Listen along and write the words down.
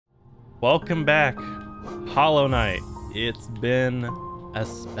Welcome back, Hollow Knight. It's been a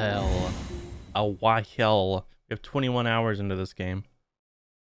spell, a while. We have 21 hours into this game.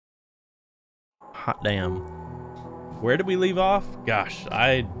 Hot damn. Where did we leave off? Gosh,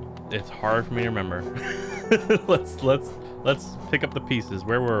 it's hard for me to remember. let's pick up the pieces.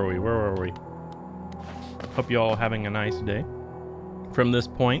 Where were we? Hope you all having a nice day. From this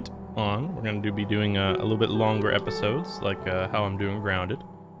point on, we're going to be doing a little bit longer episodes, like how I'm doing Grounded.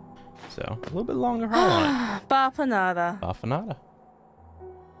 So, a little bit longer haul on it. Bafanada. Bafanada.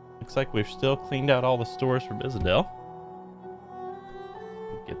 Looks like we've still cleaned out all the stores for Bisadel.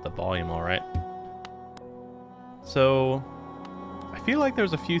 Get the volume all right. So, I feel like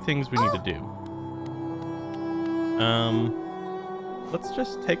there's a few things we need to do. Let's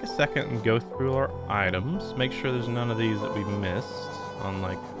just take a second and go through our items. Make sure there's none of these that we missed on,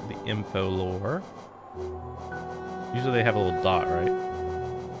 like, the info lore. Usually they have a little dot, right?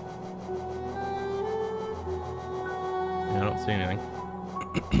 I don't see anything.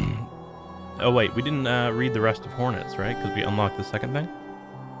 Oh wait, we didn't read the rest of Hornets, right? Because we unlocked the second thing.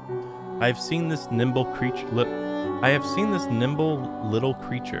 I have seen this nimble little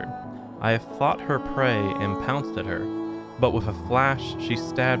creature. I have thought her prey and pounced at her, but with a flash she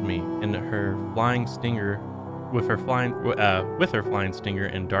stabbed me in her flying stinger, with her flying stinger,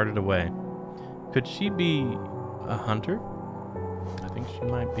 and darted away. Could she be a hunter? I think she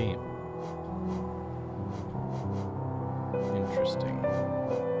might be. Interesting.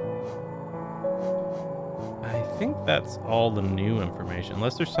 I think that's all the new information,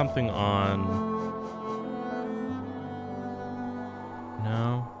 unless there's something on...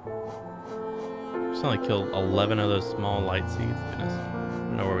 No. Just only killed 11 of those small light seeds. Goodness. I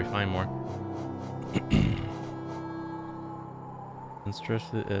don't know where we find more.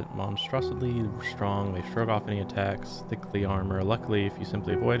 Monstrously strong. They shrug off any attacks. Thickly armor. Luckily, if you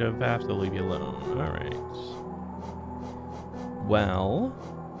simply avoid a VAPS, they'll leave you alone. Alright. Well,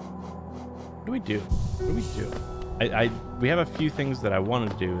 what do we do? We have a few things that I want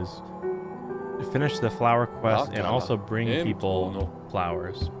to do is finish the flower quest and also bring people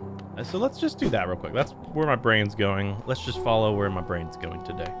flowers. So let's just do that real quick. That's where my brain's going. Let's just follow where my brain's going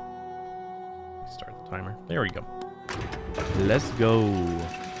today. Start the timer. There we go. Let's go.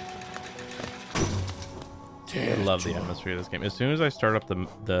 I love the atmosphere of this game. As soon as I start up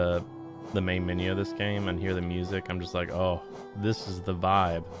the main menu of this game and hear the music, I'm just like, oh, this is the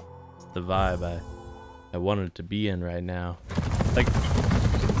vibe. It's the vibe I wanted to be in right now. Like,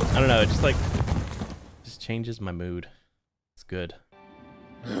 I don't know, it just changes my mood. It's good.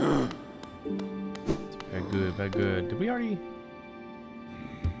 It's very good, very good. Did we already?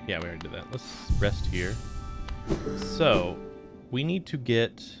 Yeah, we already did that. Let's rest here. So, we need to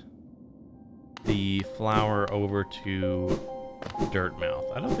get the flower over to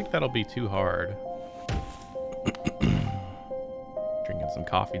Dirtmouth. I don't think that'll be too hard. Drinking some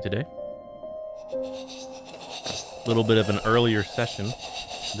coffee today. A little bit of an earlier session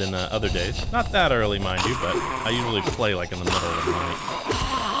than other days. Not that early, mind you, but I usually play like in the middle of the night.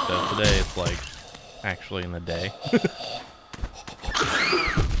 So today it's like actually in the day.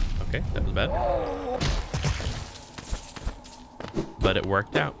 Okay, that was bad. But it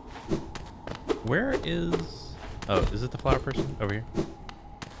worked out. Where is... Oh, is it the flower person? Over here.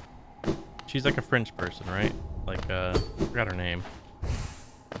 She's like a French person, right? Like, I forgot her name.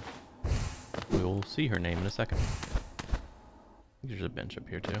 We will see her name in a second. There's a bench up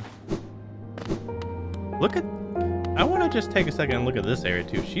here, too. Look at... I want to just take a second and look at this area,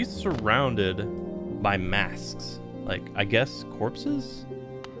 too. She's surrounded by masks. Like, I guess corpses?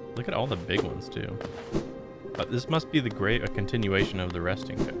 Look at all the big ones, too. But this must be a continuation of the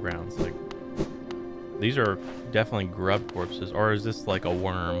resting grounds. Like, these are definitely grub corpses, or is this like a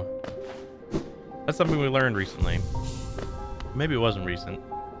worm? That's something we learned recently. Maybe it wasn't recent.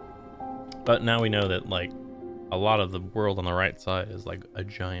 But now we know that, like, a lot of the world on the right side is like a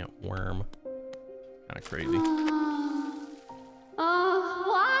giant worm. Kind of crazy.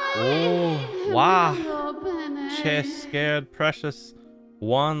 Oh, wow. She's scared, precious.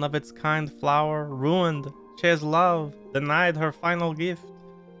 One of its kind flower ruined. She's love, denied her final gift.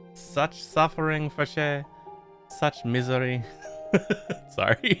 Such suffering for she, such misery.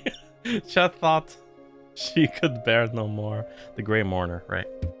 Sorry. She thought she could bear no more. The Grey Mourner, right?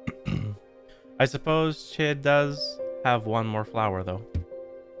 I suppose she does have one more flower, though.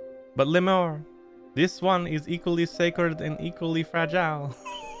 But Lemur, this one is equally sacred and equally fragile.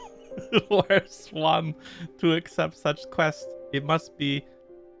 Worst one to accept such quest. It must be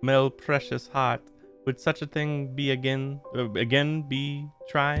Mel precious heart. Would such a thing be again be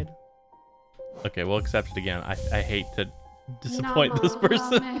tried? Okay, we'll accept it again. I hate to disappoint this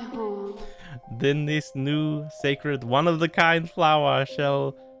person. Then this new sacred one-of-the-kind flower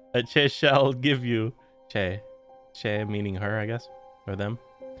Che shall give you. Che meaning her, I guess, or them.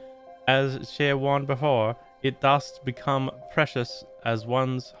 As Che warned before, it doth become precious as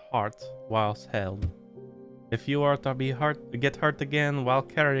one's heart whilst held. If you are to get hurt again while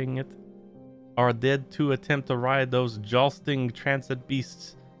carrying it, or did to attempt to ride those jolting transit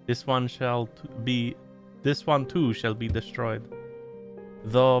beasts, this one too shall be destroyed.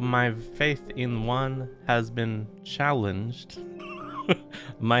 Though my faith in one has been challenged,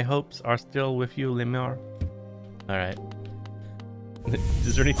 my hopes are still with you, Lemur. Alright.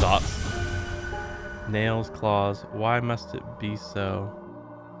 Is there any thoughts? Nails, claws, why must it be so?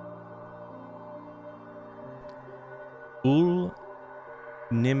 Ul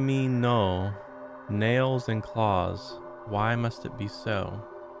Nimi no. Nails and claws. Why must it be so?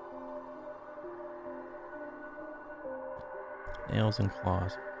 Nails and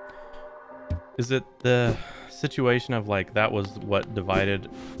claws. Is it the situation of like that was what divided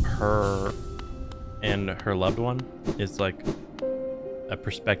her and her loved one? It's like a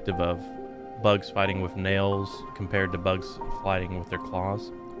perspective of bugs fighting with nails compared to bugs fighting with their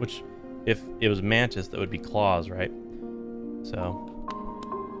claws. Which, if it was mantis, that would be claws, right? So,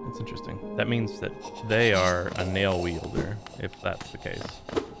 it's interesting. That means that they are a nail wielder, if that's the case.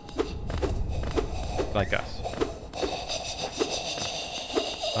 Like us.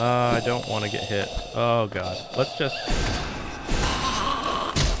 I don't want to get hit. Oh god. Let's just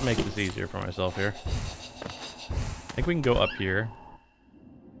make this easier for myself here. I think we can go up here.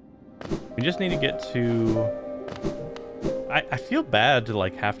 We just need to get to... I feel bad to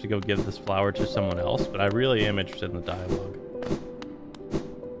like have to go give this flower to someone else, but I really am interested in the dialogue.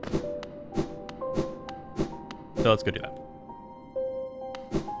 So let's go do that.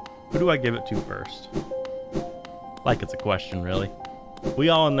 Who do I give it to first? Like it's a question, really. We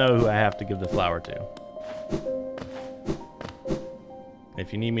all know who I have to give the flower to.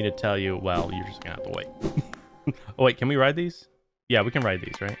 If you need me to tell you, well, you're just gonna have to wait. Oh wait, can we ride these? Yeah, we can ride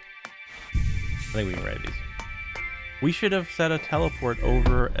these, right? I think we can ride these. We should have set a teleport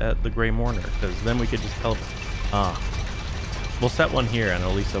over at the Grey Mourner, because then we could just teleport. We'll set one here, and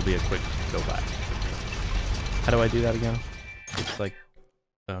at least there'll be a quick go back. How do I do that again? It's like,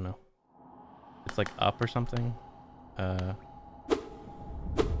 I don't know. It's like up or something. Oh,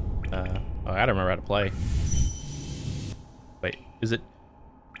 I don't remember how to play. Wait, is it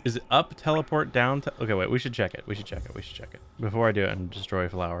up, teleport, down? Okay, wait, we should check it. We should check it. Before I do it and destroy a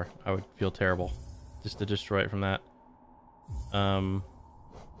flower, I would feel terrible just to destroy it from that.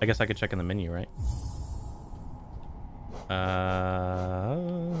 I guess I could check in the menu, right?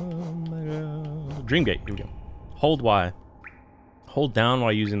 Dream gate, here we go. Hold Y. Hold down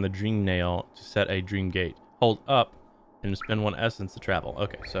while using the dream nail to set a dream gate. Hold up and spend 1 essence to travel.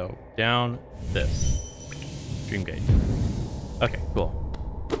 Okay, so down this. Dream gate. Okay, cool.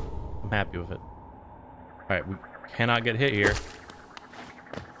 I'm happy with it. Alright, we cannot get hit here.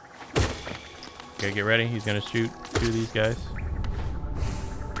 Okay, get ready. He's gonna shoot 2 of these guys.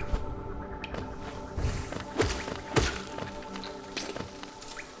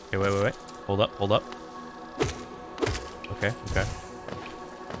 Okay, wait. Hold up. Okay.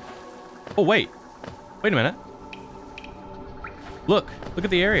 Oh, wait a minute. Look at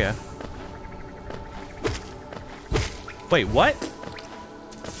the area. Wait, what?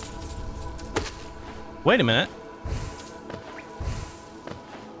 Wait a minute.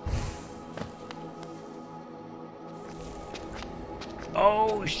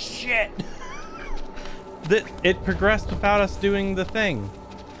 Oh, shit. It progressed without us doing the thing.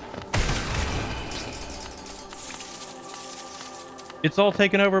 It's all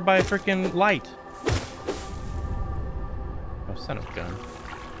taken over by a freaking light. Oh, son of a gun.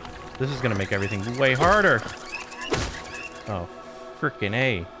 This is gonna make everything way harder. Oh, freaking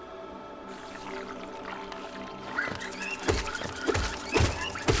A.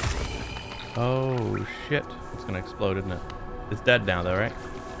 Oh, shit. It's gonna explode, isn't it? It's dead now, though, right?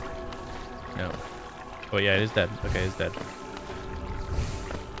 No. Oh, yeah, it is dead. Okay, it's dead.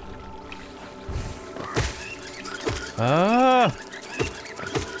 Ah!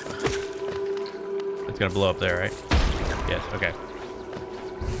 It's gonna blow up there, right? Yes, okay.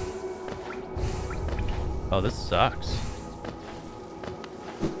 Oh, this sucks.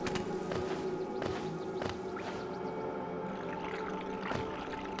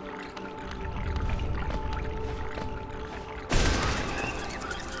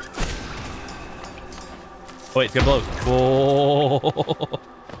 Oh, wait, it's gonna blow. Whoa!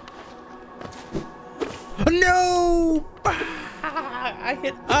 No! I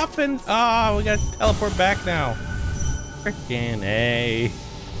hit up and... Oh, we gotta teleport back now. Frickin' A.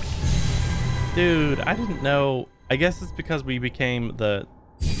 Dude, I didn't know. I guess it's because we became the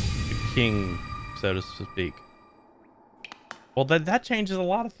king, so to speak. Well, that changes a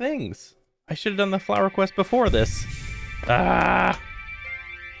lot of things. I should have done the flower quest before this. Ah!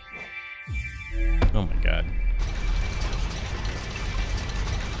 Oh my god.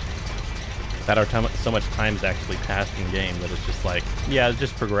 That our time, so much time's actually passed in game that it's just like, yeah, it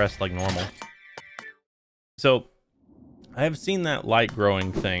just progressed like normal. So, I have seen that light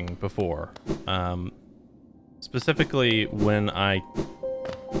growing thing before. Specifically when I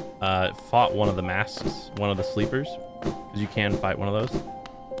fought one of the masks, one of the sleepers, because you can fight one of those.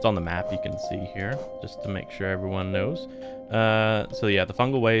 It's on the map, you can see here, just to make sure everyone knows. So yeah, the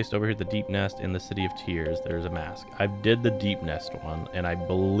fungal waste, over here the deep nest, in the City of Tears, there's a mask. I did the deep nest one, and I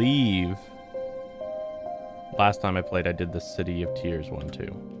believe last time I played I did the City of Tears one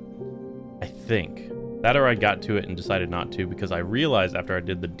too. I think. That or I got to it and decided not to, because I realized after I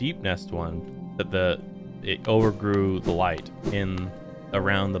did the deep nest one that it overgrew the light in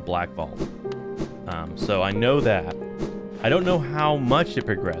around the black vault. So I know that. I don't know how much it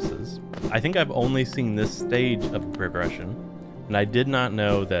progresses. I think I've only seen this stage of progression, and I did not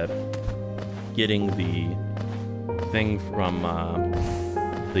know that getting the thing from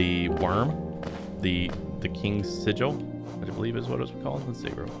the worm, the King's Sigil, I believe is what it was called. Let's see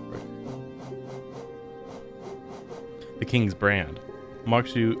real quick. The King's Brand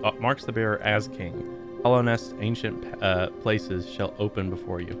marks the bearer as king. Hallownest's ancient places shall open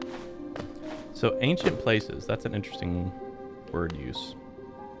before you. So ancient places, that's an interesting word use.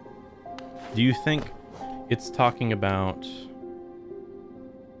 Do you think it's talking about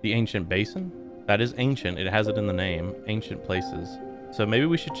the ancient basin? That is ancient. It has it in the name, ancient places. So maybe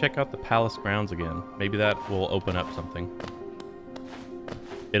we should check out the palace grounds again. Maybe that will open up something.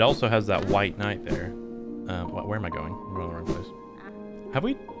 It also has that white knight there. Where am I going? I'm going the wrong place. Have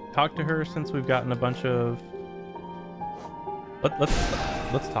we talked to her since we've gotten a bunch of...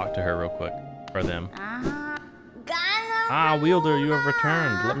 Let's talk to her real quick. For them. Ah, Wielder, you have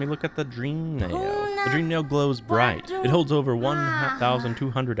returned. Let me look at the Dream Nail. The Dream Nail glows bright. It holds over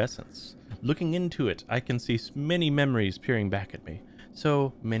 1,200 essence. Looking into it, I can see many memories peering back at me.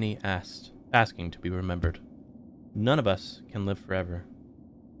 So many asking to be remembered. None of us can live forever.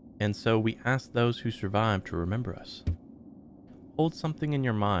 And so we ask those who survive to remember us. Hold something in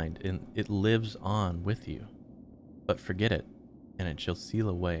your mind and it lives on with you. But forget it, and it shall seal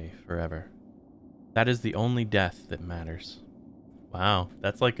away forever. That is the only death that matters. Wow,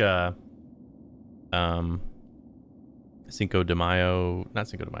 that's like a Cinco de Mayo, not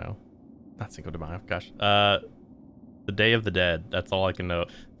Cinco de Mayo, gosh. The Day of the Dead, that's all I can know.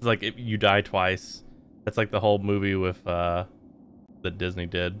 It's like if you die twice. That's like the whole movie with that Disney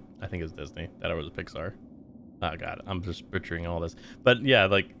did. I think it's Disney. That was Pixar. Oh god, I'm just butchering all this. But yeah,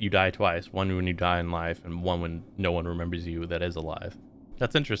 like you die twice. One when you die in life and one when no one remembers you that is alive.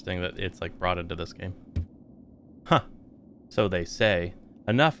 That's interesting that it's like brought into this game. Huh. So they say.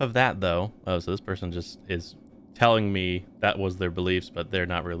 Enough of that though. Oh, so this person just is telling me that was their beliefs, but they're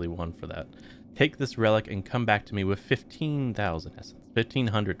not really one for that. Take this relic and come back to me with 15,000 essence.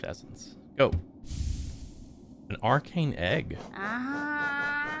 1,500 essence. Go. An arcane egg.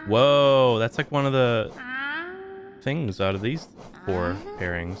 Whoa, that's like one of the things out of these 4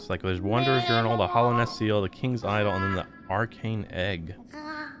 pairings. Like there's Wanderer's Journal, the Hallownest Seal, the King's Idol, and then the arcane egg.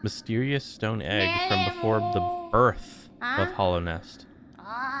 Mysterious stone egg from before the birth of Hallownest.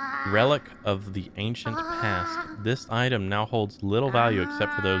 Relic of the ancient past. This item now holds little value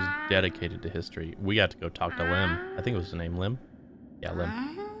except for those dedicated to history. We got to go talk to Lim. I think it was the name Lim. Yeah,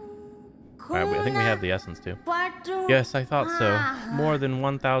 Lim. Alright, I think we have the essence too. Yes, I thought so. More than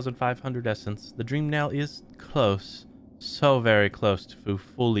 1,500 essence. The Dream Nail is close. So very close to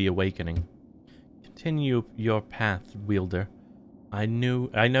fully awakening. Continue your path, Wielder. I know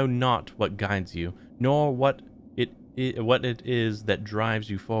not what guides you, nor what it is that drives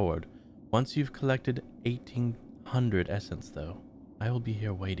you forward. Once you've collected 1,800 essence, though, I will be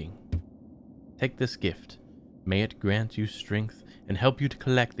here waiting. Take this gift. May it grant you strength and help you to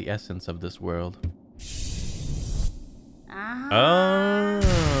collect the essence of this world. Oh,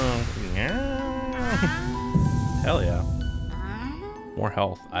 yeah. Hell yeah. More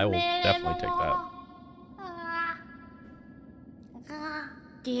health. I will definitely take that.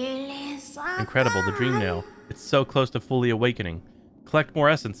 Incredible, the Dream Nail. It's so close to fully awakening. Collect more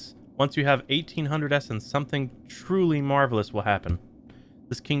essence. Once you have 1,800 essence, something truly marvelous will happen.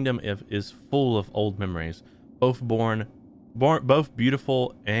 This kingdom is full of old memories, both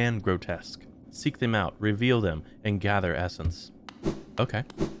beautiful and grotesque. Seek them out, reveal them, and gather essence. Okay.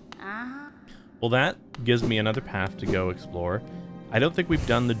 Well, that gives me another path to go explore. I don't think we've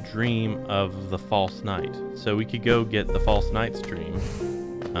done the dream of the false knight. So we could go get the false knight's dream.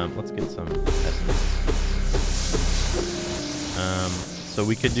 Let's get some essence. So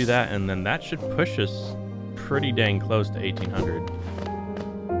we could do that, and then that should push us pretty dang close to 1800.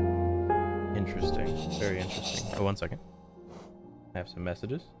 Interesting. Very interesting. Oh, 1 second. I have some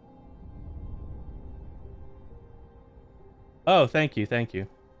messages. Oh, thank you. Thank you.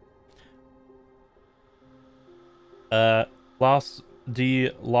 Los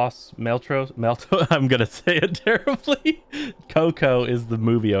Melto. I'm gonna say it terribly. Coco is the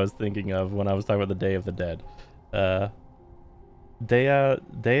movie I was thinking of when I was talking about the Day of the Dead. Dea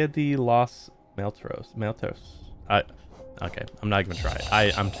de los Meltos. Okay, I'm not even gonna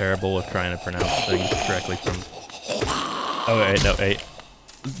try. I'm terrible with trying to pronounce things correctly from. Oh wait, no, wait.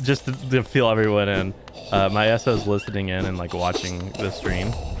 Just to feel everyone in. My SO's listening in and like watching the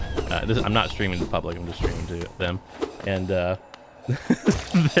stream. I'm not streaming to the public. I'm just streaming to them, and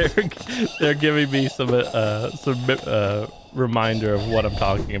they're giving me some reminder of what I'm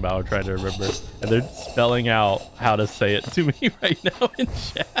talking about. I'm trying to remember, and they're spelling out how to say it to me right now in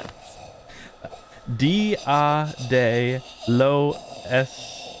chat. Dia de lo es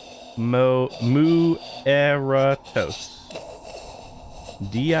mueratos.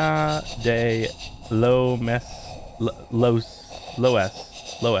 Dia de lo mes loes.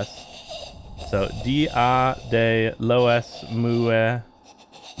 So Dia de los muertos.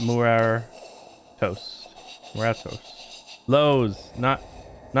 Los,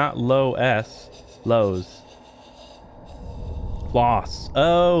 not low s, los. Loss.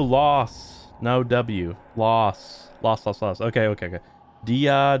 Oh, loss. No W. Loss. Okay.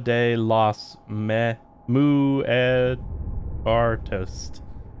 Dia de los muertos.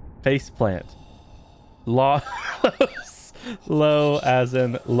 Faceplant. Los. Low as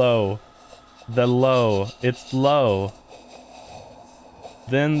in low. The low. It's low.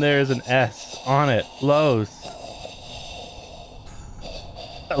 Then there's an S on it. Lows.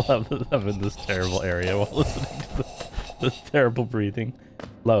 I love in this terrible area while listening to this terrible breathing.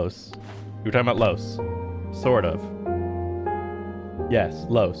 Los. You were talking about Los. Sort of. Yes,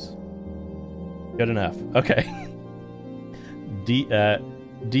 Los. Good enough. Okay.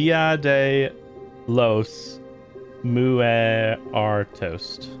 Dia de los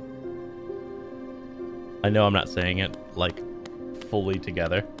muertos. I know I'm not saying it like fully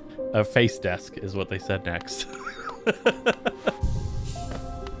together. A face desk is what they said next.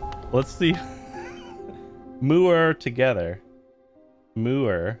 Let's see. Moor together.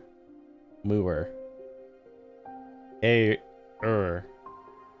 Moor. Ayer.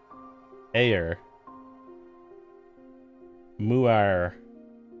 Muer.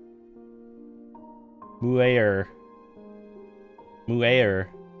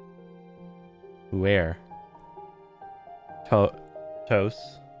 Tos.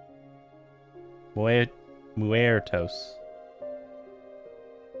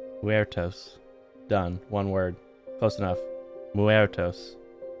 Muertos. Done. One word. Close enough. Muertos.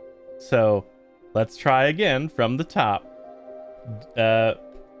 So, let's try again from the top.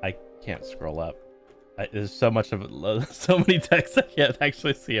 I can't scroll up. There's so much of it, so many texts I can't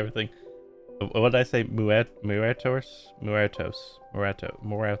actually see everything. What did I say? Muertos.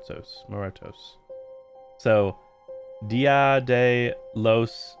 So, Dia de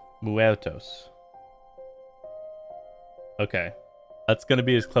los Muertos. Okay. That's going to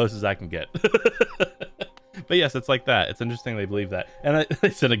be as close as I can get. But yes, it's like that. It's interesting they believe that. And they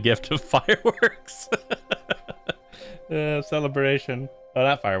sent a gift of fireworks. Celebration. Oh,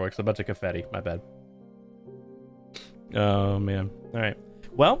 not fireworks. A bunch of confetti. My bad. Oh, man. All right.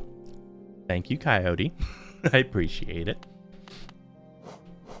 Well, thank you, Coyote. I appreciate it.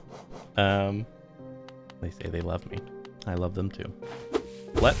 They say they love me. I love them too.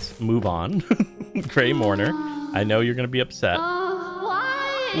 Let's move on. Gray Mourner, I know you're going to be upset.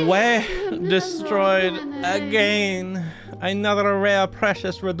 Way destroyed again. Another rare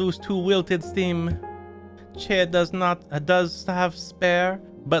precious reduced to wilted steam. Che does have spare,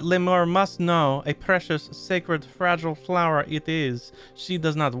 but Lemur must know a precious, sacred, fragile flower it is. She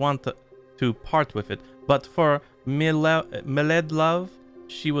does not want to part with it, but for Meled love,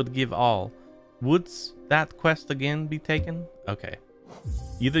 she would give all. Wouldst that quest again be taken? Okay.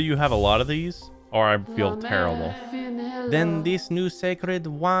 Either you have a lot of these, or I feel terrible. Then this new sacred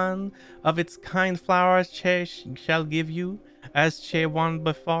one of its kind flowers Che shall give you, as Che won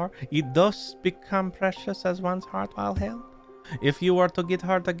before. It does become precious as one's heart while held. If you were to get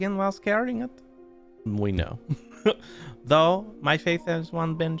hurt again whilst carrying it, we know. Though my faith has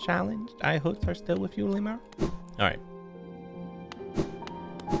one been challenged, I hopes are still with you, Lemur. All right.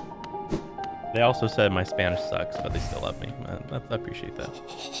 They also said my Spanish sucks, but they still love me. I appreciate that.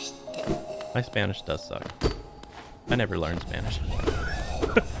 My Spanish does suck. I never learned Spanish.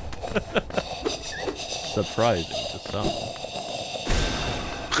 Surprising to some.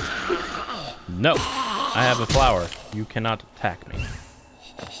 No, I have a flower. You cannot attack me.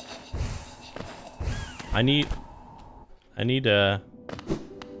 I need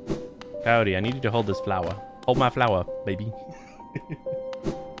Coyote, I need you to hold this flower. Hold my flower, baby.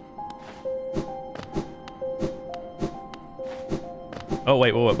 Oh,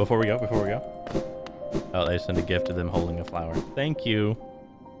 wait, before we go. Oh, they sent a gift to them holding a flower. Thank you.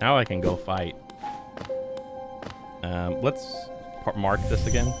 Now I can go fight. Let's mark this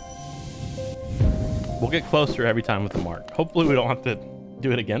again. We'll get closer every time with the mark. Hopefully we don't have to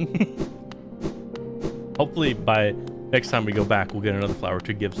do it again. Hopefully by next time we go back, we'll get another flower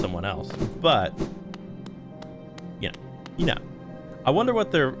to give someone else. But, you know. I wonder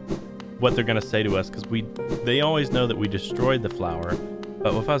what they're gonna say to us, because they always know that we destroyed the flower.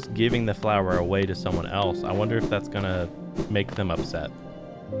 But with us giving the flower away to someone else, I wonder if that's gonna make them upset.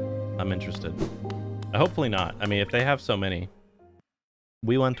 I'm interested. Hopefully not. I mean, if they have so many,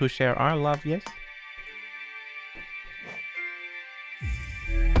 we want to share our love, yes?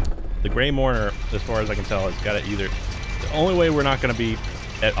 The Grey Mourner, as far as I can tell, has got it either. The only way we're not going to be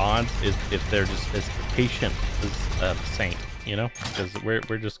at odds is if they're just as patient as a saint, you know? Because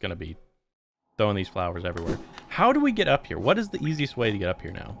we're just going to be throwing these flowers everywhere. How do we get up here? What is the easiest way to get up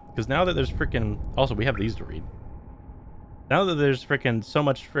here now? Because now that there's freaking... Also, we have these to read. Now that there's freaking so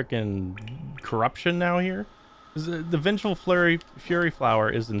much freaking corruption now here, the Vengeful Fury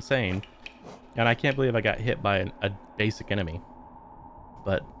flower is insane. And I can't believe I got hit by a basic enemy.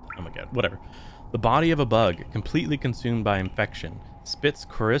 But... oh my god, whatever. The body of a bug, completely consumed by infection, spits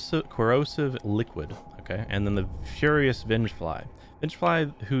corrosive liquid. Okay, and then the furious Vengefly.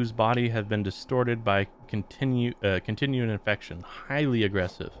 Vengefly whose body has been distorted by continued infection. Highly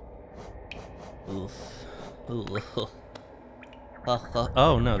aggressive.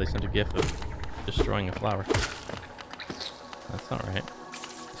 Oh no, they sent a gift of destroying a flower. That's not right.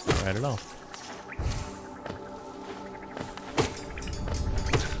 That's not right at all.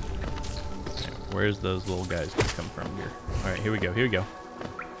 Where's those little guys gonna come from here? All right, here we go. Here we go.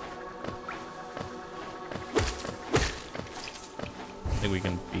 I think we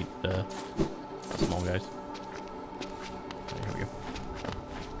can beat the small guys. Right, here we go.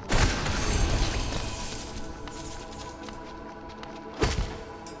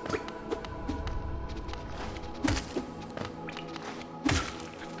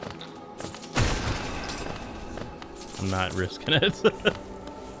 I'm not risking it.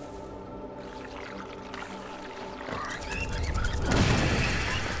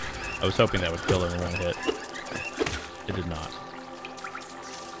 I was hoping that would kill him in one hit. It did not.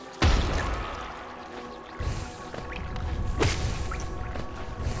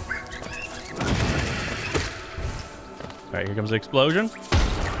 Alright, here comes the explosion.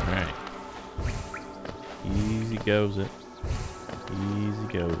 Alright. Easy goes it. Easy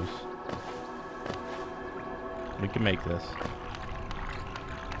goes. We can make this.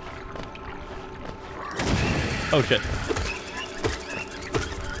 Oh shit.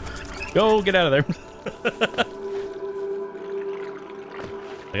 Go, get out of there.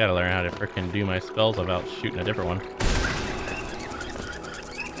 I gotta learn how to frickin' do my spells without shooting a different one.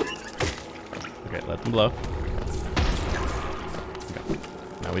 Okay, let them blow. Okay.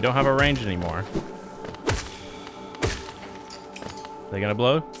 Now we don't have a range anymore. They gonna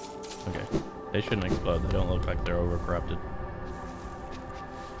blow? Okay. They shouldn't explode. They don't look like they're over corrupted.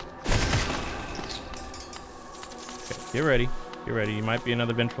 Okay, get ready. Get ready. You might be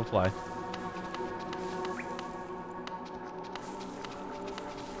another Vengeful Fly.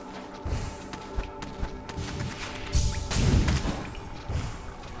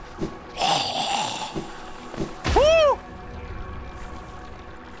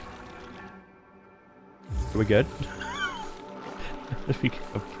 Are we good? Are we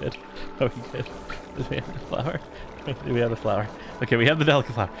good? Are we good? Do we have the flower? Do we have the flower? Okay, we have the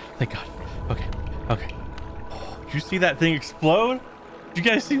delicate flower. Thank God. Okay. Okay. Did you see that thing explode? Did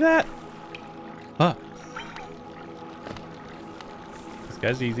you guys see that? Huh. This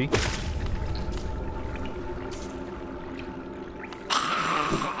guy's easy.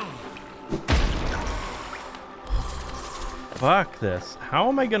 Fuck this. How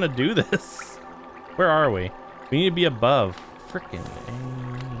am I gonna do this? Where are we? We need to be above. Frickin'.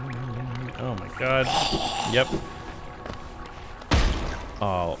 Oh my god. Yep.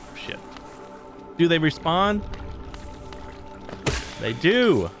 Oh, shit. Do they respawn? They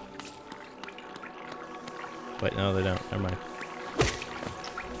do. Wait, no, they don't. Never mind.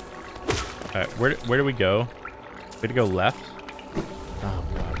 Alright, where do we go? We gotta go left? Oh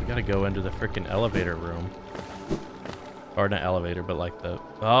god, we gotta go into the freaking elevator room. Or not elevator, but like the...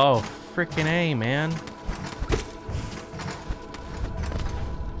 Oh, freaking A, man.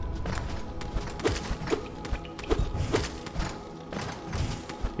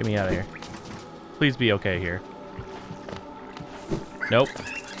 Get me out of here. Please be okay here. Nope.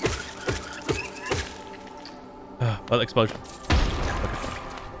 Oh, explosion.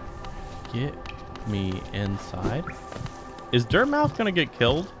 Okay. Get me inside. Is Dirtmouth gonna get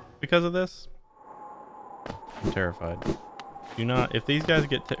killed because of this? I'm terrified. Do not... If these guys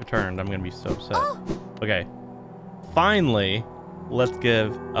get turned, I'm gonna be so upset. Okay. Finally, let's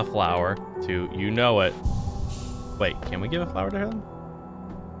give a flower to... You know it. Wait, can we give a flower to him?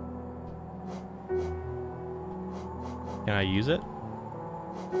 Can I use it?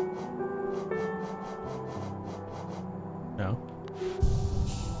 No.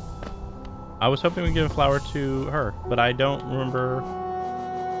 I was hoping we'd give a flower to her, but I don't remember.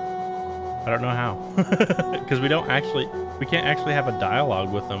 I don't know how. Because we can't actually have a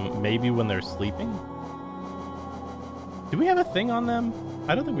dialogue with them, maybe when they're sleeping. Do we have a thing on them?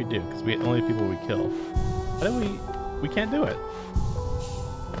 I don't think we do, because we only people we kill. How do we can't do it.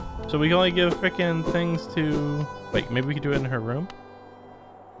 So we can only give frickin' things to... Wait, maybe we could do it in her room?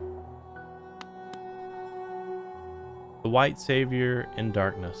 The white savior in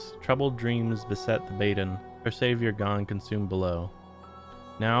darkness. Troubled dreams beset the maiden. Her savior gone consumed below.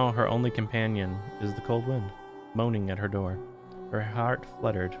 Now her only companion is the cold wind, moaning at her door. Her heart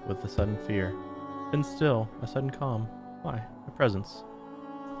fluttered with the sudden fear. Then still, a sudden calm. Why? A presence.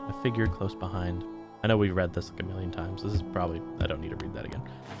 A figure close behind. I know we've read this like a million times. This is probably... I don't need to read that again.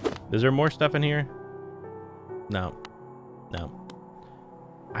 Is there more stuff in here? No. No.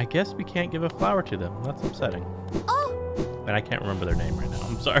 I guess we can't give a flower to them. That's upsetting. Oh! And I can't remember their name right now.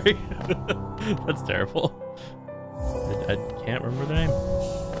 I'm sorry. That's terrible. I can't remember their name.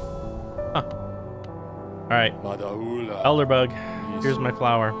 Huh. Alright. Elderbug. Here's my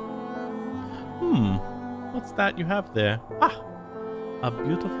flower. What's that you have there? Ah! A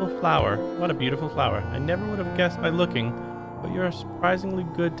beautiful flower. What a beautiful flower. I never would have guessed by looking, but you're a surprisingly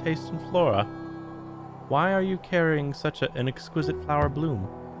good taste in flora. Why are you carrying such an exquisite flower bloom?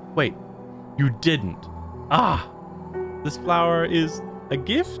 Wait, you didn't. Ah! This flower is a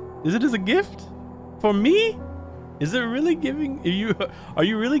gift? Is it as a gift? For me? Is it really giving... Are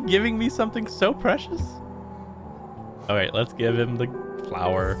you really giving me something so precious? Alright, let's give him the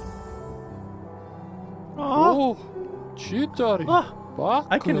flower. Oh, Chitari. Oh,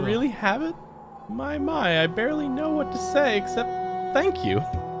 I can really have it? My, I barely know what to say except thank you.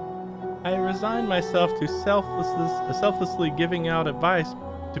 I resign myself to selflessly giving out advice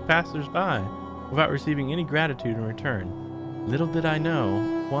to passers-by without receiving any gratitude in return. Little did I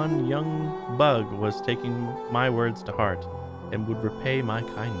know, one young bug was taking my words to heart and would repay my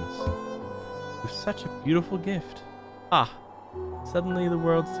kindness with such a beautiful gift. Ah, suddenly the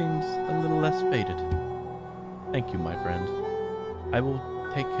world seems a little less faded. Thank you, my friend. I will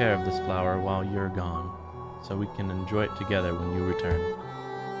take care of this flower while you're gone, so we can enjoy it together when you return.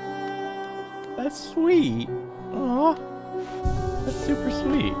 That's sweet. Aw, that's super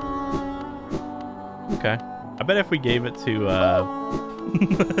sweet. Okay. I bet if we gave it to, I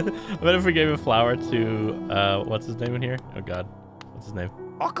bet if we gave a flower to, what's his name in here? Oh god. What's his name?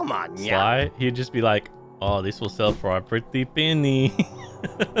 Oh, come on, Sly? He'd just be like, oh, this will sell for a pretty penny.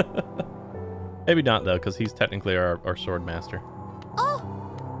 Maybe not, though, because he's technically our sword master.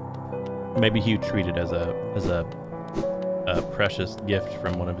 Oh. Maybe he would treat it as a precious gift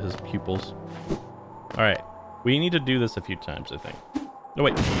from one of his pupils. All right. We need to do this a few times, I think. No,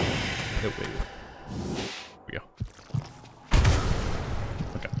 wait. Oh, wait. Here we go.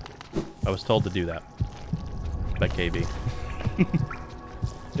 Okay. I was told to do that by KB.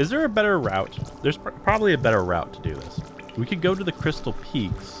 Is there a better route? There's probably a better route to do this. We could go to the Crystal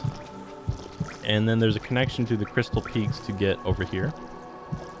Peaks, and then there's a connection to the Crystal Peaks to get over here,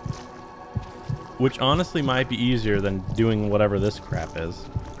 which honestly might be easier than doing whatever this crap is.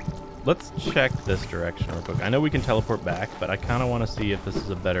 Let's check this direction real quick. I know we can teleport back, but I kind of want to see if this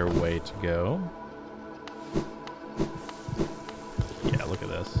is a better way to go. Yeah, look at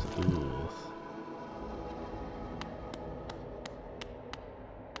this. Ooh.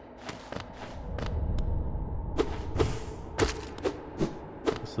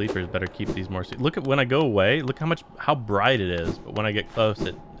 Sleepers better keep these more. Look at when I go away. Look how bright it is. But when I get close,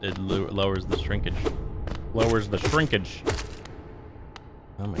 it lowers the shrinkage. Lowers the shrinkage.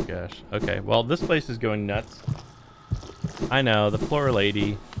 Oh my gosh. Okay. Well, this place is going nuts. I know the poor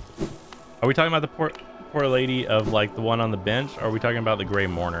lady. Are we talking about the poor lady of like the one on the bench? Or are we talking about the Gray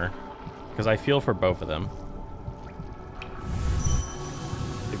Mourner? because I feel for both of them.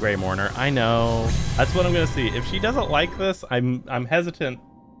 The Grey Mourner. I know. That's what I'm gonna see. If she doesn't like this, I'm hesitant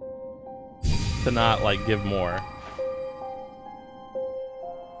to not like give more.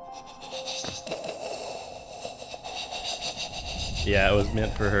 Yeah, it was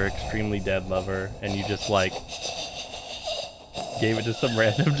meant for her extremely dead lover, and you just like gave it to some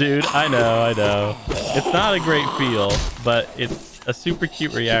random dude. I know. It's not a great feel, but it's a super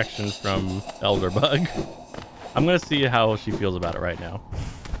cute reaction from Elderbug. I'm gonna see how she feels about it right now.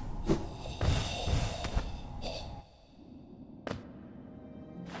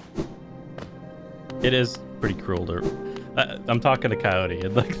 It is pretty cruel to... I'm talking to Coyote,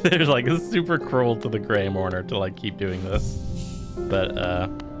 and like, there's like, it's super cruel to the Grey Mourner to like keep doing this. But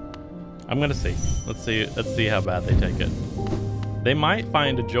I'm gonna see. Let's see how bad they take it. They might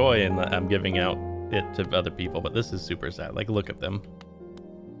find a joy in that I'm giving out it to other people, but this is super sad. Like, look at them.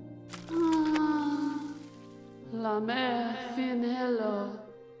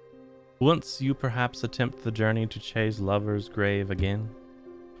 Once you perhaps attempt the journey to Che's lover's grave again.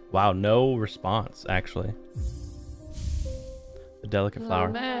 Wow, no response, actually. The delicate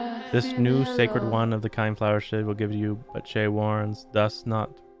flower. This new sacred one of the kind flower shade will give you, but Che warns, thus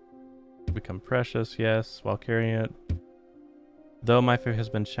not become precious, yes, while carrying it. Though my fear has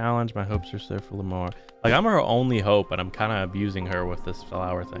been challenged, my hopes are still full more. Like, I'm her only hope, and I'm kind of abusing her with this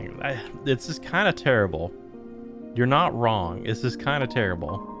flower thing. It's just kind of terrible. You're not wrong. It's just kind of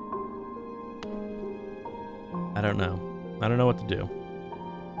terrible. I don't know. I don't know what to do.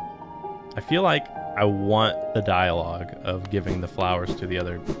 I feel like I want the dialogue of giving the flowers to the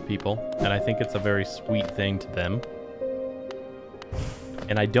other people, and I think it's a very sweet thing to them.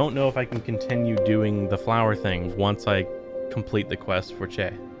 And I don't know if I can continue doing the flower thing once I complete the quest for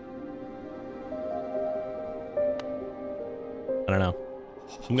Che. I don't know.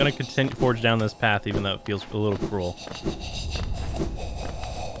 I'm gonna continue forge down this path, even though it feels a little cruel.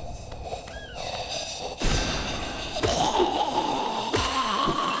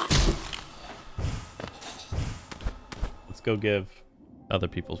 Let's go give other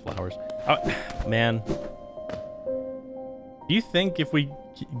people's flowers. Oh, man. Do you think if we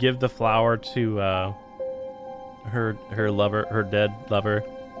give the flower to her lover, her dead lover,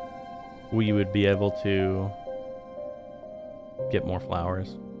 we would be able to get more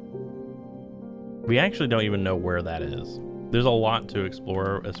flowers? We actually don't even know where that is. There's a lot to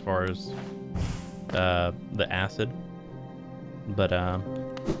explore as far as the acid, but yeah,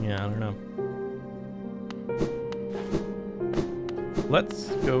 I don't know. Let's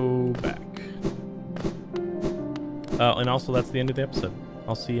go back. And also that's the end of the episode.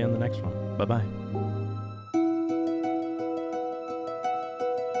 I'll see you in the next one. Bye bye.